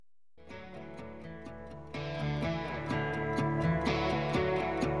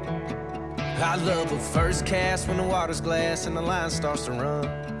I love a first cast when the water's glass and the line starts to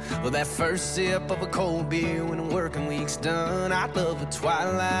run. Well, that first sip of a cold beer when the working week's done. I love a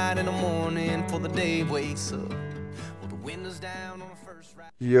twilight in the morning before the day wakes up. Well, the windows down on the first ride.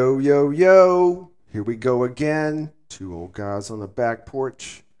 Yo, yo, yo. Here we go again. Two old guys on the back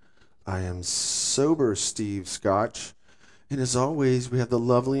porch. I am sober Steve Scotch. And as always, we have the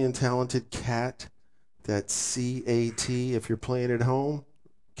lovely and talented Cat. That's C-A-T if you're playing at home.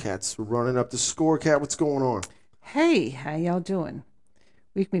 Cat's running up the score. Cat, what's going on? Hey, how y'all doing?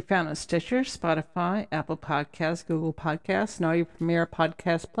 We can be found on Stitcher, Spotify, Apple Podcasts, Google Podcasts, and all your premier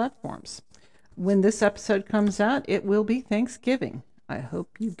podcast platforms. When this episode comes out, it will be Thanksgiving. I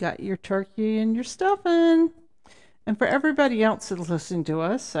hope you got your turkey and your stuffing. And for everybody else that's listening to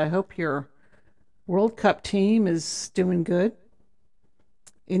us, I hope your World Cup team is doing good.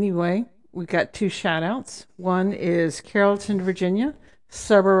 Anyway, we got two shout-outs. One is Carrollton, Virginia,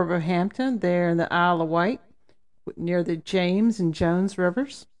 suburb of Hampton, there in the Isle of Wight, near the James and Jones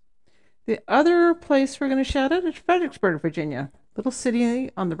rivers. The other place we're going to shout out is Fredericksburg, Virginia, little city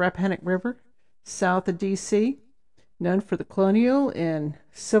on the Rappahannock River, south of D.C., known for the colonial and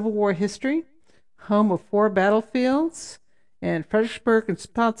Civil War history, home of 4 battlefields, and Fredericksburg and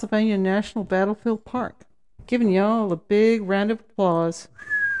Spotsylvania National Battlefield Park. Giving y'all a big round of applause.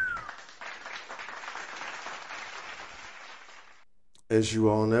 As you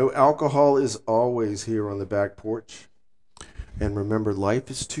all know, alcohol is always here on the back porch. And remember, life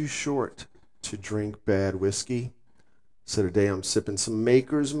is too short to drink bad whiskey. So today I'm sipping some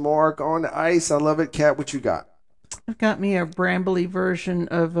Maker's Mark on ice. I love it. Cat, what you got? I've got me a brambly version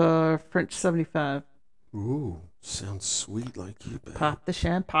of French 75. Ooh, sounds sweet like you, babe. Pop the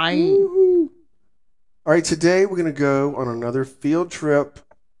champagne. Woo-hoo. All right, today we're going to go on another field trip.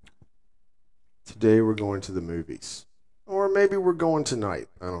 Today we're going to the movies. Or maybe we're going tonight.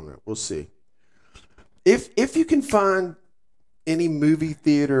 I don't know. We'll see. If you can find any movie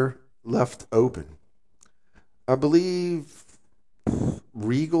theater left open, I believe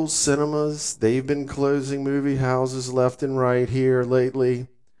Regal Cinemas, they've been closing movie houses left and right here lately.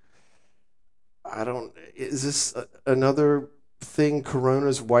 Is this another thing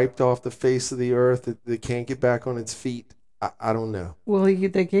Corona's wiped off the face of the earth that can't get back on its feet? I don't know. Well,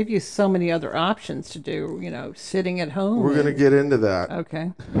 they gave you so many other options to do, sitting at home. We're going to get into that.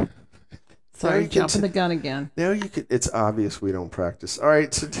 Okay. Sorry, jumping the gun again. Now you could. It's obvious we don't practice. All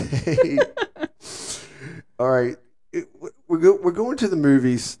right, today. All right, we're going to the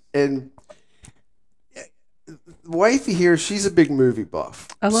movies, and wifey here, she's a big movie buff.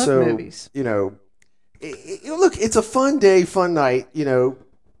 I love movies. Look, it's a fun day, fun night.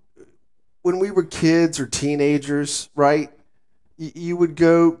 When we were kids or teenagers, right? You would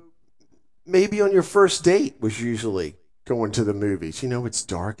go, maybe on your first date was usually going to the movies. It's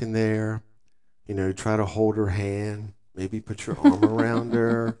dark in there. Try to hold her hand. Maybe put your arm around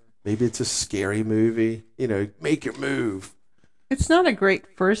her. Maybe it's a scary movie. Make your move. It's not a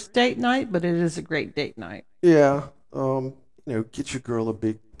great first date night, but it is a great date night. Yeah. Get your girl a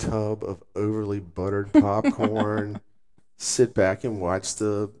big tub of overly buttered popcorn. Sit back and watch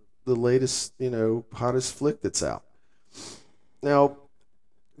the latest, hottest flick that's out. Now,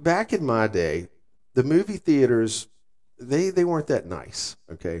 back in my day, the movie theaters, they weren't that nice,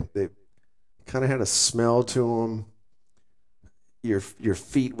 okay? They kind of had a smell to them. Your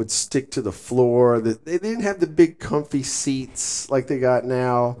feet would stick to the floor. They didn't have the big comfy seats like they got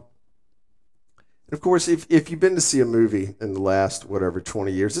now. And of course, if you've been to see a movie in the last,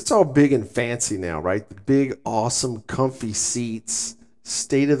 20 years, it's all big and fancy now, right? The big, awesome, comfy seats,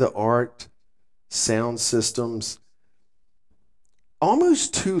 state-of-the-art sound systems.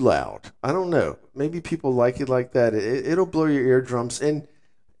 Almost too loud. I don't know. Maybe people like it like that. It'll blow your eardrums. And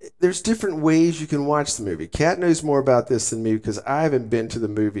there's different ways you can watch the movie. Kat knows more about this than me because I haven't been to the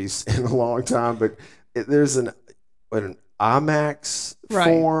movies in a long time. But there's an IMAX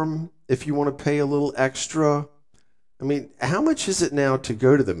form if you want to pay a little extra. I mean, how much is it now to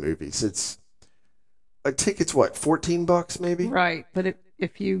go to the movies? It's a ticket's what, $14 maybe? Right, but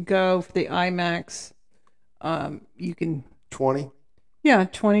if you go for the IMAX, you can 20. Yeah,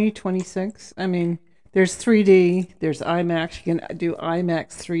 20, 26. I mean, there's 3D, there's IMAX. You can do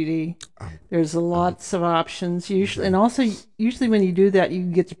IMAX 3D. There's lots of options usually, and also usually when you do that, you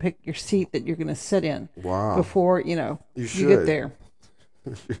get to pick your seat that you're going to sit in. Wow! Before you get there.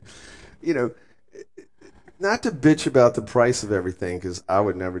 Not to bitch about the price of everything because I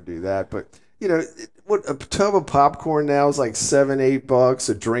would never do that, but what a tub of popcorn now is like $7, $8.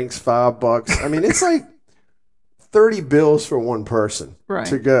 A drink's $5. I mean, it's like 30 bills for one person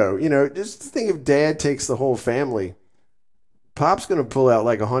to go. Just think if Dad takes the whole family Pop's going to pull out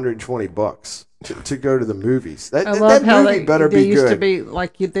like $120 to go to the movies. That I love how movie better they be used to good. be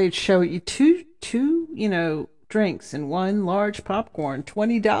like they'd show you two drinks and one large popcorn,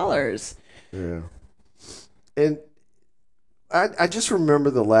 $20. Yeah. And I just remember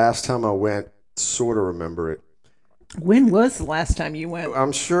the last time I went, sort of remember it. When was the last time you went?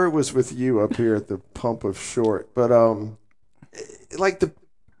 I'm sure it was with you up here at the Pump of Short, but like the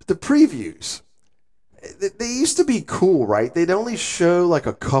previews, they used to be cool, right? They'd only show like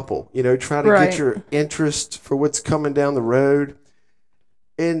a couple, try to Right. get your interest for what's coming down the road,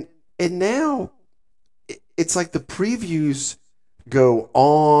 and now it's like the previews go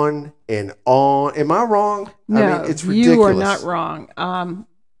on and on. Am I wrong? No, I mean, it's ridiculous. you are not wrong.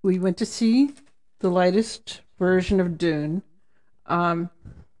 We went to see the latest version of Dune.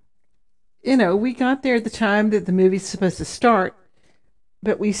 We got there at the time that the movie's supposed to start,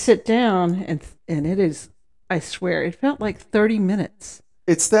 but we sit down and it is, I swear, it felt like 30 minutes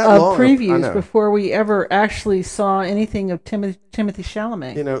It's that of long. I previews know. before we ever actually saw anything of Timothy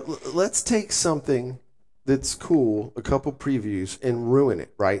Chalamet. Let's take something that's cool, a couple previews, and ruin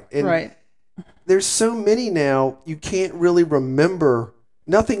it, right? And Right. there's so many now, you can't really remember.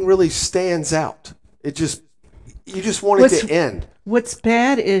 Nothing really stands out. You just want it What's- to end. What's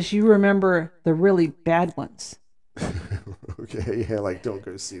bad is you remember the really bad ones. Okay, yeah, like don't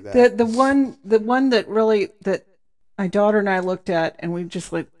go see that. The one that my daughter and I looked at and we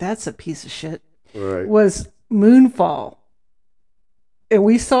just like, that's a piece of shit, Right. was Moonfall. And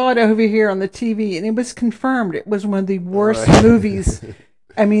we saw it over here on the TV and it was confirmed it was one of the worst Right. movies.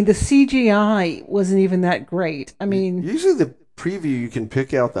 I mean, the CGI wasn't even that great. I mean, Usually the preview, you can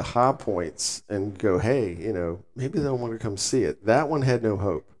pick out the high points and go, hey, maybe they'll want to come see it. That one had no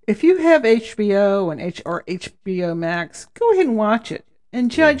hope. if you have HBO or HBO Max, go ahead and watch it and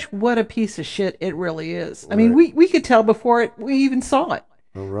judge what a piece of shit it really is. I mean, we could tell before we even saw it.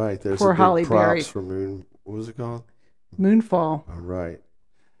 All right, there's Poor a big Halle props Berry. for Moon. What was it called? Moonfall. All right.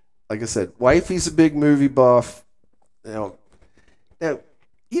 Like I said, wifey's a big movie buff. Now,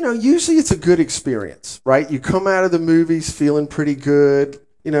 usually it's a good experience, right? You come out of the movies feeling pretty good,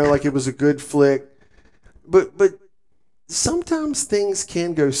 like it was a good flick. But sometimes things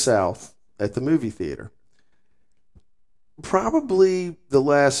can go south at the movie theater. Probably the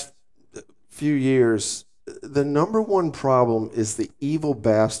last few years, the number one problem is the evil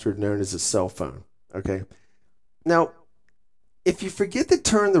bastard known as a cell phone. Okay. Now, if you forget to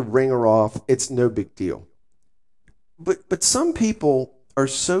turn the ringer off, it's no big deal. But some people are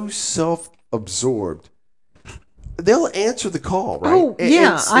so self-absorbed, they'll answer the call, right? Oh,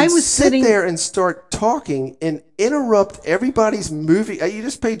 yeah. I was sit sitting there and start talking and interrupt everybody's movie. You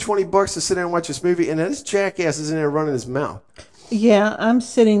just paid $20 to sit there and watch this movie, and then this jackass is in there running his mouth. Yeah, I'm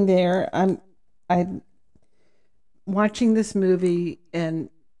sitting there. I'm watching this movie, and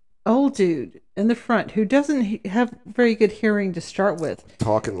old dude in the front who doesn't have very good hearing to start with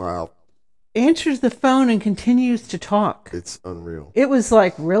Talking loud. answers the phone and continues to talk. It's unreal. It was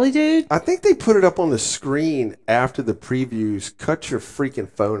like, really, dude? I think they put it up on the screen after the previews. Cut your freaking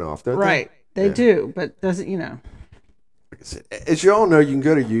phone off, don't Right. They Yeah. do, but doesn't, Like I said, as you all know, you can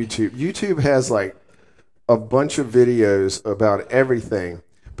go to YouTube. YouTube has like a bunch of videos about everything,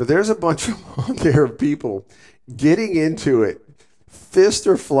 but there's a bunch of on there of people getting into it. Fists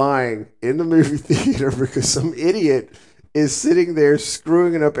are flying in the movie theater because some idiot is sitting there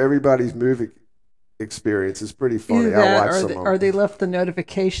screwing up everybody's movie experience. It's pretty funny. either I that watched or, some they, of or them. they left the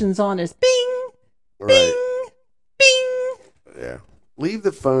notifications on as bing, Right. bing, bing. Yeah. Leave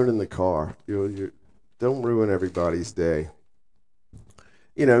the phone in the car. You don't ruin everybody's day.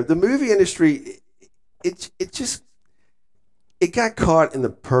 The movie industry, it got caught in the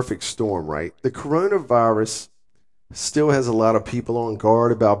perfect storm, right? The coronavirus still has a lot of people on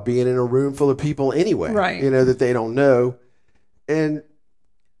guard about being in a room full of people anyway. Right. That they don't know. And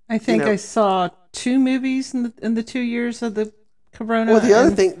I think know- I saw 2 movies in the 2 years of the corona. well, the other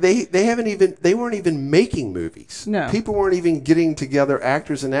and- thing, they weren't even making movies. No. People weren't even getting together,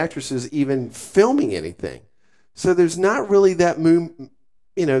 actors and actresses, even filming anything. So there's not really that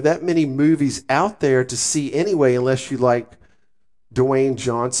many movies out there to see anyway, unless you like Dwayne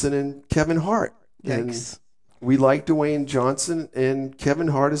Johnson and Kevin Hart. And Yikes. we like Dwayne Johnson, and Kevin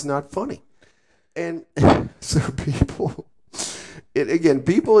Hart is not funny. And so people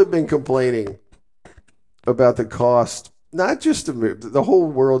have been complaining about the cost, not just to move, the whole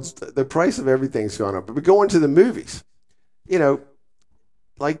world's, the price of everything's gone up. But going to the movies,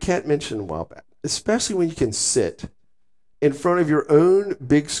 like Kat mentioned a while back, especially when you can sit in front of your own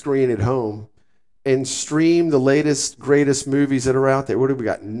big screen at home and stream the latest, greatest movies that are out there. What do we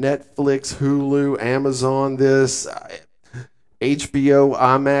got? Netflix, Hulu, Amazon, this. HBO,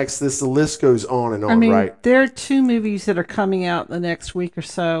 IMAX. The list goes on and on, I mean, right? there are 2 movies that are coming out the next week or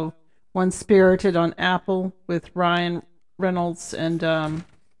so. One, Spirited, on Apple with Ryan Reynolds and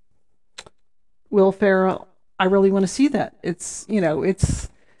Will Ferrell. I really want to see that. It's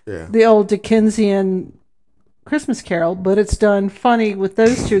Yeah. the old Dickensian Christmas Carol, but it's done funny with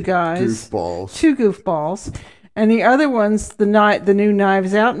those 2 guys, Goofballs. 2 goofballs, and the other one's the new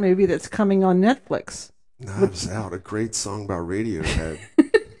Knives Out movie that's coming on Netflix. Knives Out, a great song by Radiohead.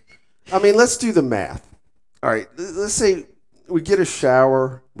 I mean, let's do the math. All right, let's say we get a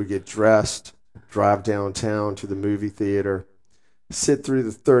shower, we get dressed, drive downtown to the movie theater, sit through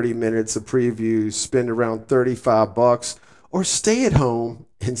the 30 minutes of previews, spend around $35, or stay at home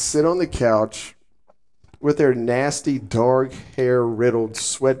and sit on the couch with their nasty dark hair riddled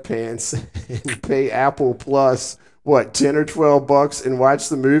sweatpants and pay Apple Plus, what, 10 or $12 and watch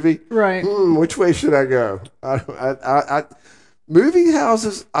the movie? Right. Which way should I go? Movie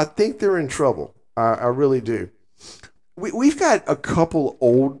houses, I think they're in trouble. I really do. We've got a couple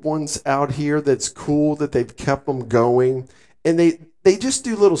old ones out here that's cool that they've kept them going, and they just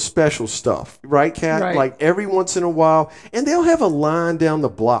do little special stuff, right, Kat? Right. Like every once in a while, and they'll have a line down the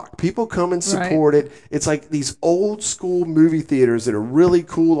block. People come and support it. It's like these old school movie theaters that are really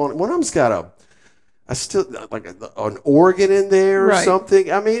cool. One of them's got an organ in there or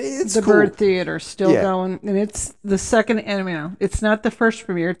something. I mean, it's the cool. Bird Theater still going, and it's the second. And it's not the first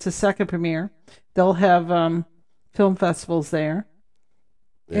premiere; it's the second premiere. They'll have film festivals there,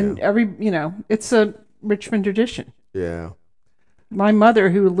 and it's a Richmond tradition. Yeah. My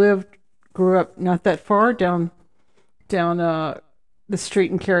mother, who grew up not that far down the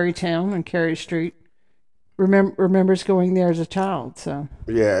street in Carytown, on Cary Street, remembers going there as a child. So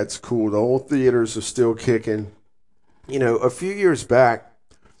yeah, it's cool. The old theaters are still kicking. A few years back,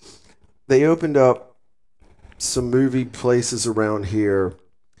 they opened up some movie places around here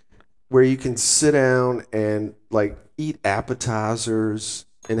where you can sit down and like eat appetizers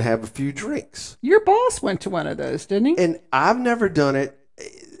and have a few drinks. Your boss went to one of those, didn't he? And I've never done it.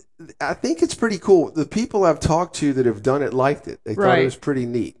 I think it's pretty cool. The people I've talked to that have done it liked it. They thought it was pretty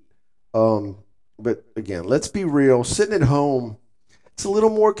neat. But again, let's be real. Sitting at home, it's a little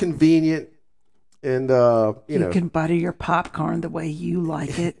more convenient. And, you can butter your popcorn the way you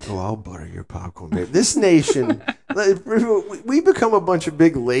like it. Oh, I'll butter your popcorn, babe. This nation, we become a bunch of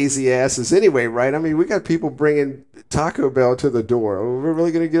big lazy asses anyway, right? I mean, we got people bringing Taco Bell to the door. Are we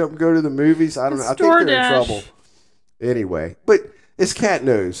really going to get up and go to the movies? I don't know. I think they're in trouble. Anyway, but as Kat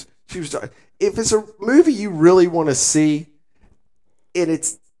knows, if it's a movie you really want to see and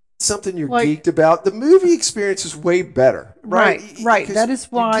it's something you're geeked about, the movie experience is way better, right? Right. That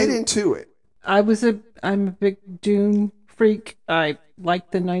is why you get into it. I'm a big Dune freak. I like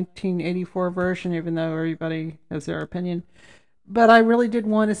the 1984 version, even though everybody has their opinion. But I really did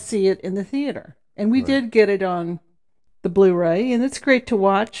want to see it in the theater. And we did get it on the Blu-ray, and it's great to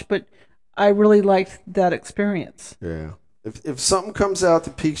watch, but I really liked that experience. Yeah. If something comes out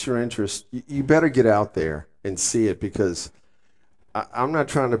that piques your interest, you better get out there and see it, because I'm not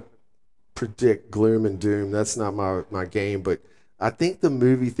trying to predict gloom and doom. That's not my game, but I think the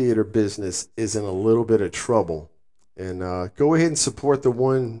movie theater business is in a little bit of trouble. And go ahead and support the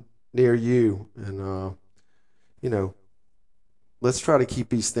one near you. And, let's try to keep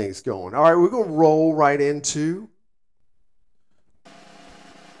these things going. All right, we're going to roll right into...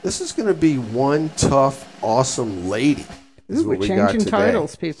 This is going to be One Tough, Awesome Lady. Ooh, we're changing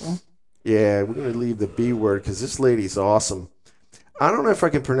titles, people. Yeah, we're going to leave the B word because this lady's awesome. I don't know if I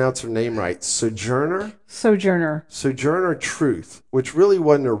can pronounce her name right. Sojourner Truth, which really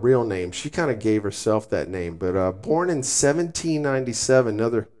wasn't her real name. She kind of gave herself that name. But born in 1797,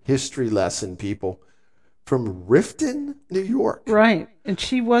 another history lesson, people, from Rifton, New York. Right. And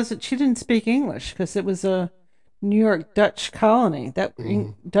she didn't speak English because it was a New York Dutch colony.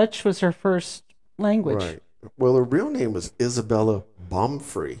 Dutch was her first language. Right. Well, her real name was Isabella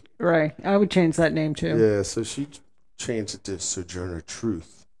Baumfree. Right. I would change that name too. Yeah, so she changed it to Sojourner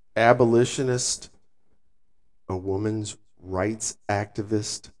Truth. Abolitionist, a woman's rights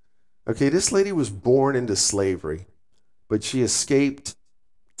activist. Okay, this lady was born into slavery, but she escaped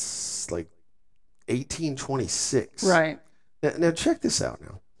like 1826. Right. Now check this out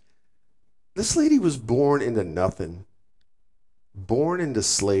now. This lady was born into nothing, born into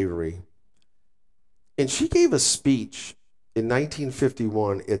slavery, and she gave a speech in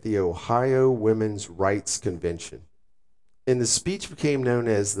 1951 at the Ohio Women's Rights Convention. And the speech became known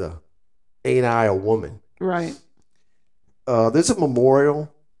as the Ain't I a Woman? Right. There's a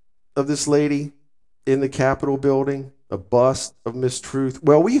memorial of this lady in the Capitol building, a bust of Miss Truth.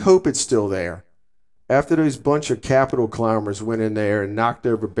 Well, we hope it's still there after those bunch of Capitol climbers went in there and knocked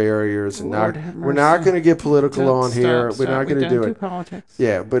over barriers and Lord knocked, have we're not mercy. going to get political Don't on here. stop. We're not We going to don't do it. politics.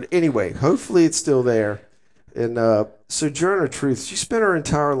 Yeah, but anyway, hopefully it's still there. And Sojourner Truth, she spent her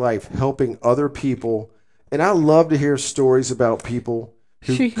entire life helping other people. And I love to hear stories about people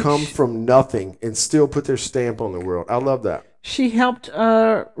who come from nothing and still put their stamp on the world. I love that. She helped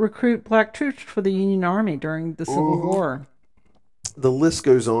recruit black troops for the Union Army during the Civil War. The list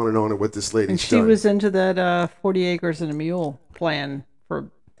goes on and what this lady's And she done. was into that 40 acres and a mule plan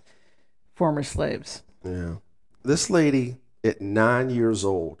for former slaves. Yeah. This lady, at 9 years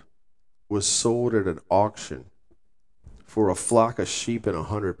old, was sold at an auction for a flock of sheep and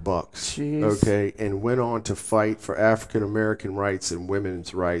 $100. Jeez. Okay, and went on to fight for African American rights and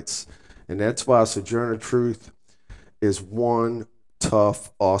women's rights, and that's why Sojourner Truth is one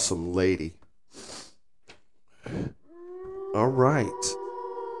tough, awesome lady. All right,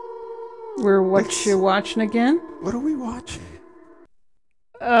 You're watching again? what are we watching?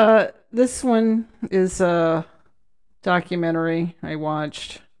 This one is a documentary I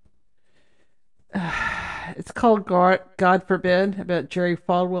watched. It's called God Forbid, about Jerry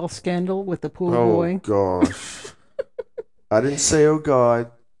Falwell scandal with the pool boy. Gosh, I didn't say oh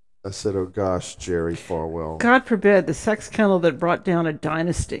God, I said oh gosh, Jerry Falwell. God forbid, the sex scandal that brought down a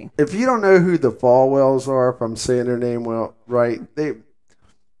dynasty. If you don't know who the Falwells are, if I'm saying their name right,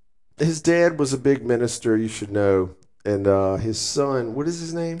 his dad was a big minister, you should know, and his son, what is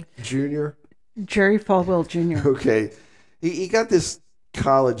his name? Junior? Jerry Falwell Jr. Okay, he got this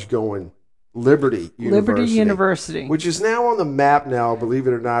college going, Liberty University, which is now on the map now, believe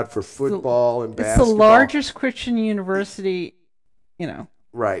it or not, for football and it's basketball. the largest Christian university,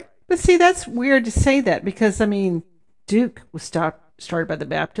 Right. But see, that's weird to say that because, I mean, Duke was started by the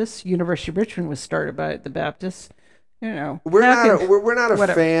Baptists. University of Richmond was started by the Baptists. We're not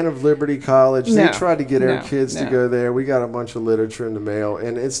a fan of Liberty College. They tried to get our kids to go there. We got a bunch of literature in the mail,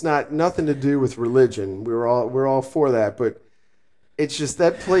 and it's nothing to do with religion. We're all for that, but it's just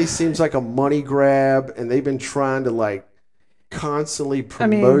that place seems like a money grab, and they've been trying to constantly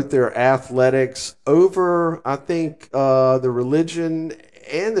promote their athletics over, I think, the religion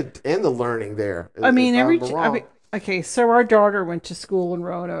and the learning there. Okay, so our daughter went to school in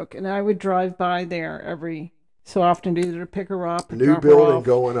Roanoke, and I would drive by there every so often to either pick her up or new drop her building off.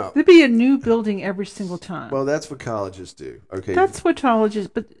 going up. There'd be a new building every single time. Well, that's what colleges do. Okay, that's what colleges,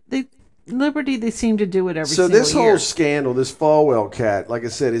 but Liberty, they seem to do it every so single year. this whole scandal, this Falwell cat, like I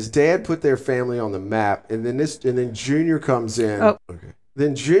said, his dad put their family on the map, and then Junior comes in. Oh. Okay.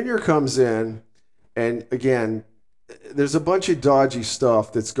 Then Junior comes in, and again, there's a bunch of dodgy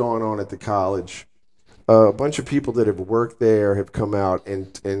stuff that's going on at the college. A bunch of people that have worked there have come out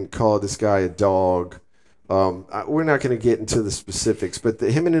and called this guy a dog. We're not going to get into the specifics, but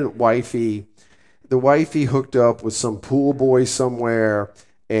him and the wifey hooked up with some pool boy somewhere,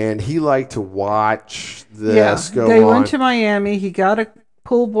 and he liked to watch this go on. They went to Miami. He got a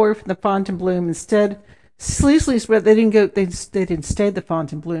pool boy from the Fontainebleau. Instead, sleazily, but they didn't go. They didn't stay at the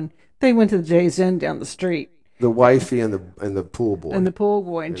Fontainebleau. They went to the Days Inn down the street. The wifey and the pool boy. And the pool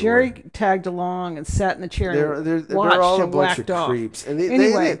boy. And Jerry tagged along and sat in the chair and watched they're all him a bunch whacked of off. creeps. And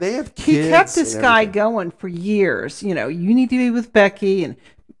Anyway, they have kids. He kept this and guy everything. going for years. You need to be with Becky and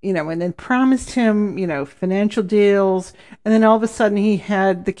and then promised him, financial deals. And then all of a sudden he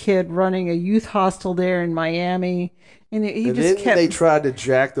had the kid running a youth hostel there in Miami. And they tried to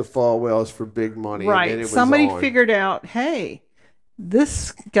jack the Falwells for big money. Right. And it was Somebody on. figured out, hey,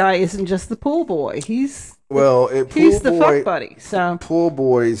 this guy isn't just the pool boy. He's the fuck buddy. So pool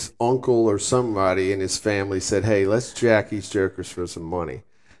boy's uncle or somebody in his family said, "Hey, let's jack these jokers for some money."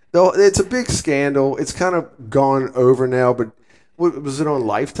 Though it's a big scandal. It's kind of gone over now. But was it on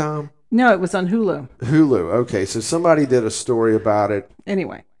Lifetime? No, it was on Hulu. Hulu. Okay, so somebody did a story about it.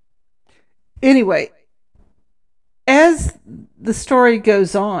 Anyway, as the story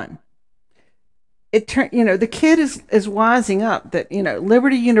goes on, the kid is wising up that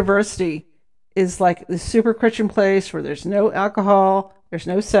Liberty University is like the super Christian place where there's no alcohol, there's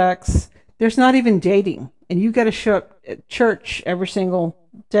no sex, there's not even dating, and you got to show up at church every single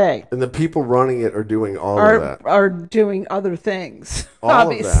day. And the people running it are doing all of that. Are doing other things.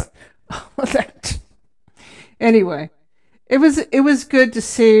 All of that. All of that. Anyway, it was good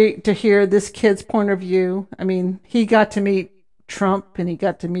to hear this kid's point of view. I mean, he got to meet Trump and he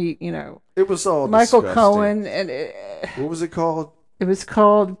got to meet, it was all Michael disgusting. Cohen and what was it called? It was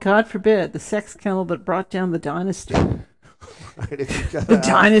called, God forbid, the sex scandal that brought down the dynasty. The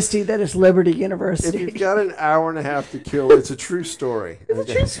dynasty that is Liberty University. If you've got an hour and a half to kill, it's a true story. It's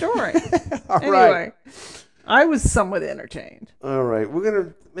a true story. All Anyway. right. I was somewhat entertained. All right,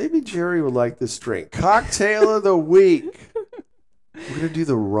 maybe Jerry would like this drink. Cocktail of the week. We're gonna do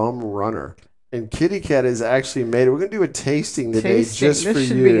the Rum Runner, and Kitty Cat has actually made it. We're gonna do a tasting today just This for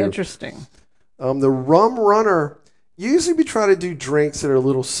should you. be interesting. The Rum Runner. Usually we try to do drinks that are a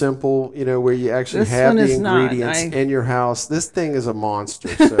little simple, where you actually have the ingredients in your house. This thing is a monster,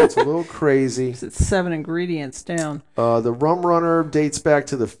 so it's a little crazy. It's 7 ingredients down. The Rum Runner dates back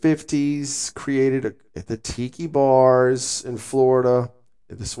to the 50s, created at the tiki bars in Florida.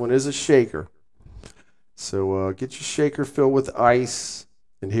 This one is a shaker. So get your shaker filled with ice,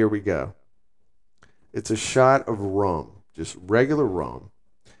 and here we go. It's a shot of rum, just regular rum.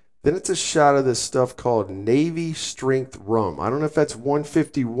 Then it's a shot of this stuff called Navy Strength Rum. I don't know if that's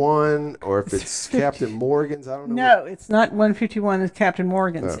 151 or if it's Captain Morgan's. I don't know. No, it's not 151. It's Captain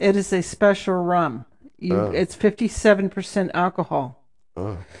Morgan's. It is a special rum. It's 57% alcohol.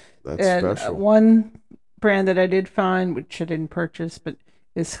 Oh, that's special. One brand that I did find, which I didn't purchase, but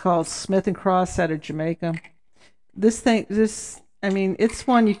it's called Smith & Cross out of Jamaica. It's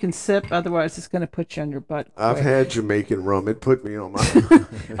one you can sip, otherwise it's going to put you on your butt. I've had Jamaican rum. It put me on my...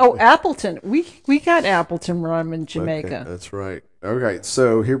 Oh, Appleton. We got Appleton rum in Jamaica. Okay, that's right. Okay,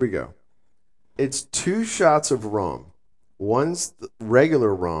 so here we go. It's 2 shots of rum. One's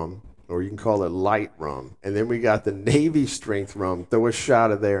regular rum, or you can call it light rum. And then we got the Navy Strength rum. Throw a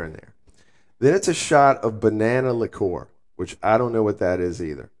shot of there in there. Then it's a shot of banana liqueur, which I don't know what that is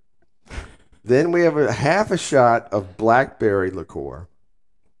either. Then we have half a shot of blackberry liqueur,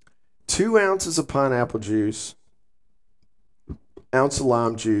 2 ounces of pineapple juice, ounce of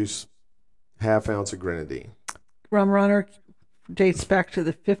lime juice, half ounce of grenadine. Rum Runner dates back to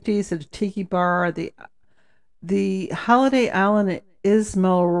the 50s at a tiki bar. The Holiday Island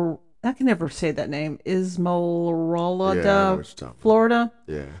I can never say that name. Esmeralda, Florida.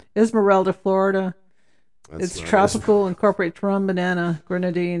 Yeah. Esmeralda, Florida. It's tropical, incorporates rum, banana,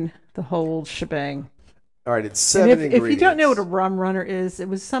 grenadine, the whole shebang. All right, it's 7 ingredients. If you don't know what a Rum Runner is, it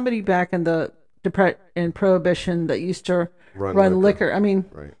was somebody back in in Prohibition that used to run liquor. I mean,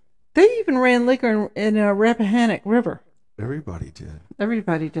 right. They even ran liquor in Rappahannock River. Everybody did.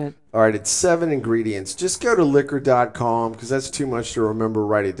 All right, it's 7 ingredients. Just go to liquor.com because that's too much to remember.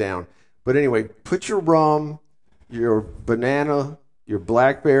 Write it down. But anyway, put your rum, your banana, your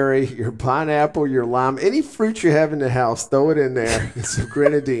blackberry, your pineapple, your lime, any fruit you have in the house, throw it in there. Some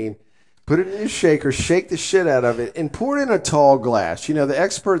grenadine. Put it in your shaker, shake the shit out of it, and pour it in a tall glass. The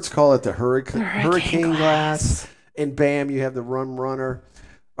experts call it the hurricane glass. And bam, you have the Rum Runner.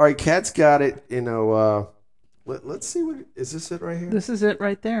 All right, Kat's got it. Let's see is this it right here? This is it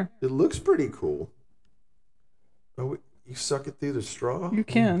right there. It looks pretty cool. Oh, you suck it through the straw? You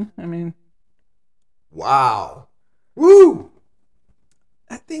can. Wow. Woo!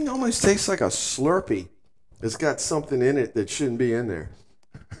 That thing almost tastes like a Slurpee. It's got something in it that shouldn't be in there.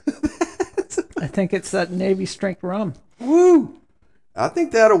 I think it's that Navy Strength rum. Woo! I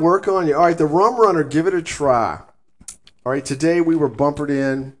think that'll work on you. All right, the Rum Runner, give it a try. All right, today we were bumpered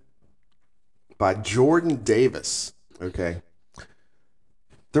in by Jordan Davis. Okay.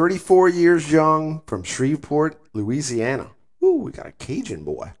 34 years young from Shreveport, Louisiana. Ooh, we got a Cajun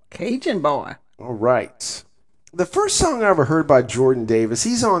boy. All right. The first song I ever heard by Jordan Davis,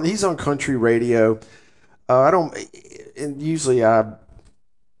 he's on country radio. I'm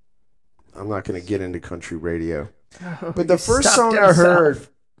not going to get into country radio. But the first song I heard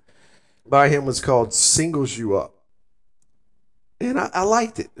by him was called Singles You Up. And I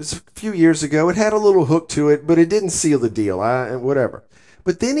liked it. It was a few years ago. It had a little hook to it, but it didn't seal the deal. Whatever.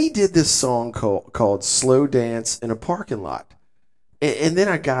 But then he did this song called Slow Dance in a Parking Lot. And then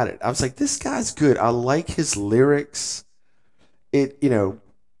I got it. I was like, this guy's good. I like his lyrics. He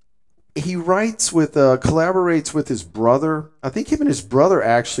collaborates with his brother. I think him and his brother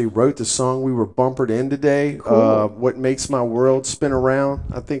actually wrote the song we were bumpered in today. Cool. What Makes My World Spin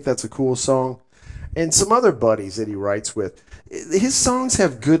Around. I think that's a cool song. And some other buddies that he writes with. His songs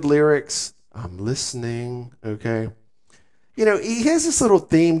have good lyrics. I'm listening, okay? He has this little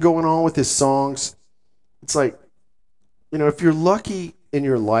theme going on with his songs. It's like, if you're lucky in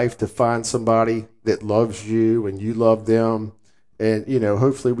your life to find somebody that loves you and you love them, and,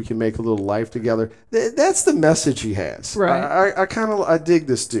 hopefully we can make a little life together. That's the message he has. Right. I dig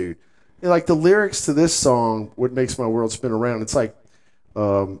this dude. Like the lyrics to this song, What Makes My World Spin Around, it's like,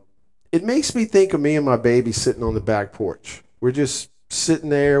 it makes me think of me and my baby sitting on the back porch. We're just sitting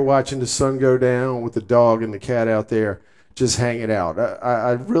there watching the sun go down with the dog and the cat out there just hanging out.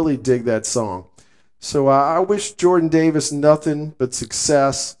 I really dig that song. So I wish Jordan Davis nothing but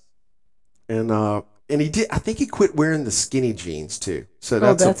success. And And he did. I think he quit wearing the skinny jeans too. So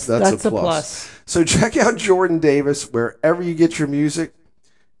Oh, that's a plus. So check out Jordan Davis wherever you get your music.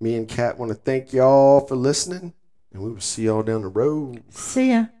 Me and Kat want to thank y'all for listening, and we will see y'all down the road.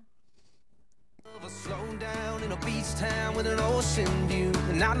 See ya. Slow down in a beach town with an ocean view.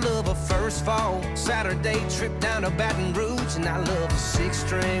 And I love a first fall Saturday trip down to Baton Rouge. And I love a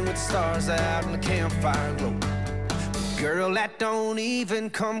 6-string with stars out and a campfire glow. Girl, that don't even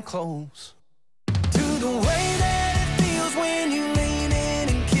come close to the way